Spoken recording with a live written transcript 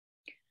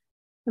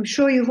I'm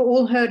sure you've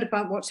all heard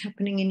about what's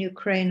happening in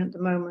Ukraine at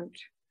the moment.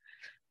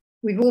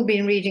 We've all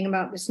been reading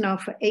about this now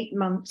for 8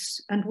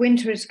 months, and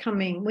winter is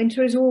coming.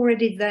 Winter is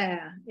already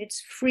there.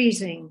 It's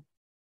freezing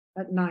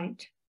at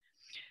night.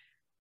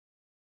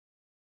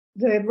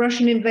 The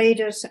Russian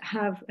invaders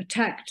have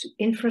attacked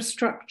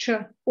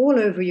infrastructure all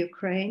over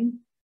Ukraine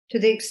to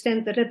the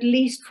extent that at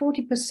least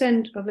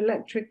 40% of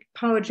electric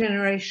power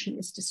generation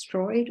is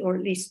destroyed or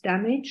at least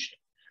damaged.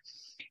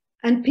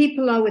 And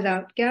people are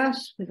without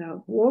gas,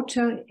 without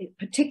water,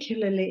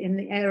 particularly in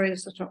the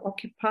areas that are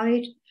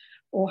occupied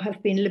or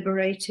have been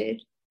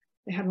liberated.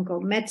 They haven't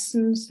got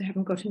medicines, they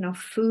haven't got enough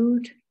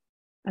food,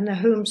 and their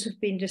homes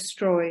have been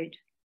destroyed.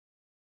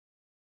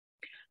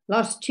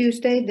 Last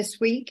Tuesday, this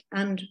week,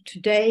 and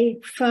today,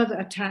 further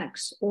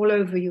attacks all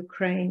over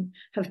Ukraine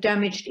have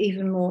damaged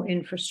even more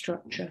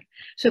infrastructure.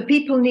 So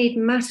people need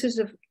masses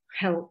of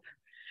help.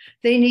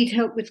 They need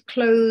help with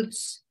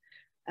clothes,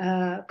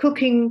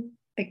 cooking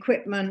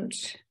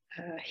equipment,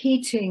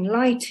 heating,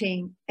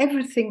 lighting,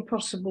 everything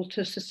possible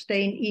to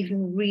sustain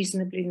even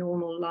reasonably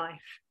normal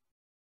life.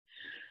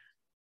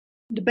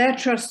 The BEARR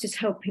Trust is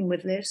helping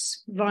with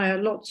this via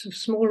lots of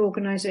small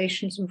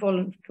organizations and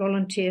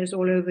volunteers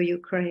all over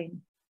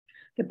Ukraine.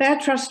 The BEARR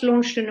Trust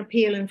launched an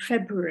appeal in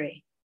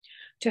February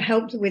to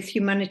help with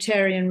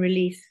humanitarian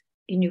relief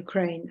in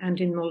Ukraine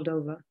and in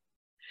Moldova.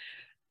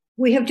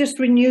 We have just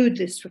renewed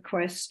this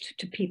request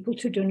to people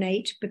to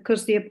donate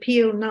because the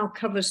appeal now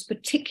covers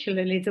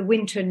particularly the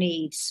winter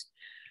needs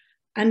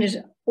and is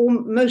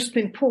most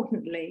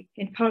importantly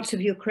in parts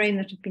of Ukraine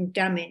that have been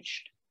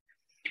damaged.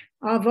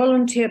 Our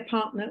volunteer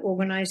partner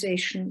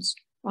organizations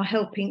are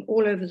helping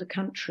all over the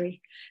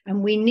country,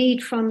 and we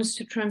need funds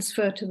to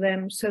transfer to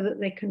them so that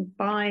they can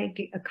buy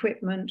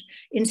equipment,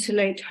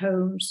 insulate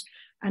homes,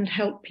 and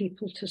help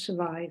people to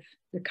survive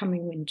the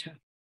coming winter.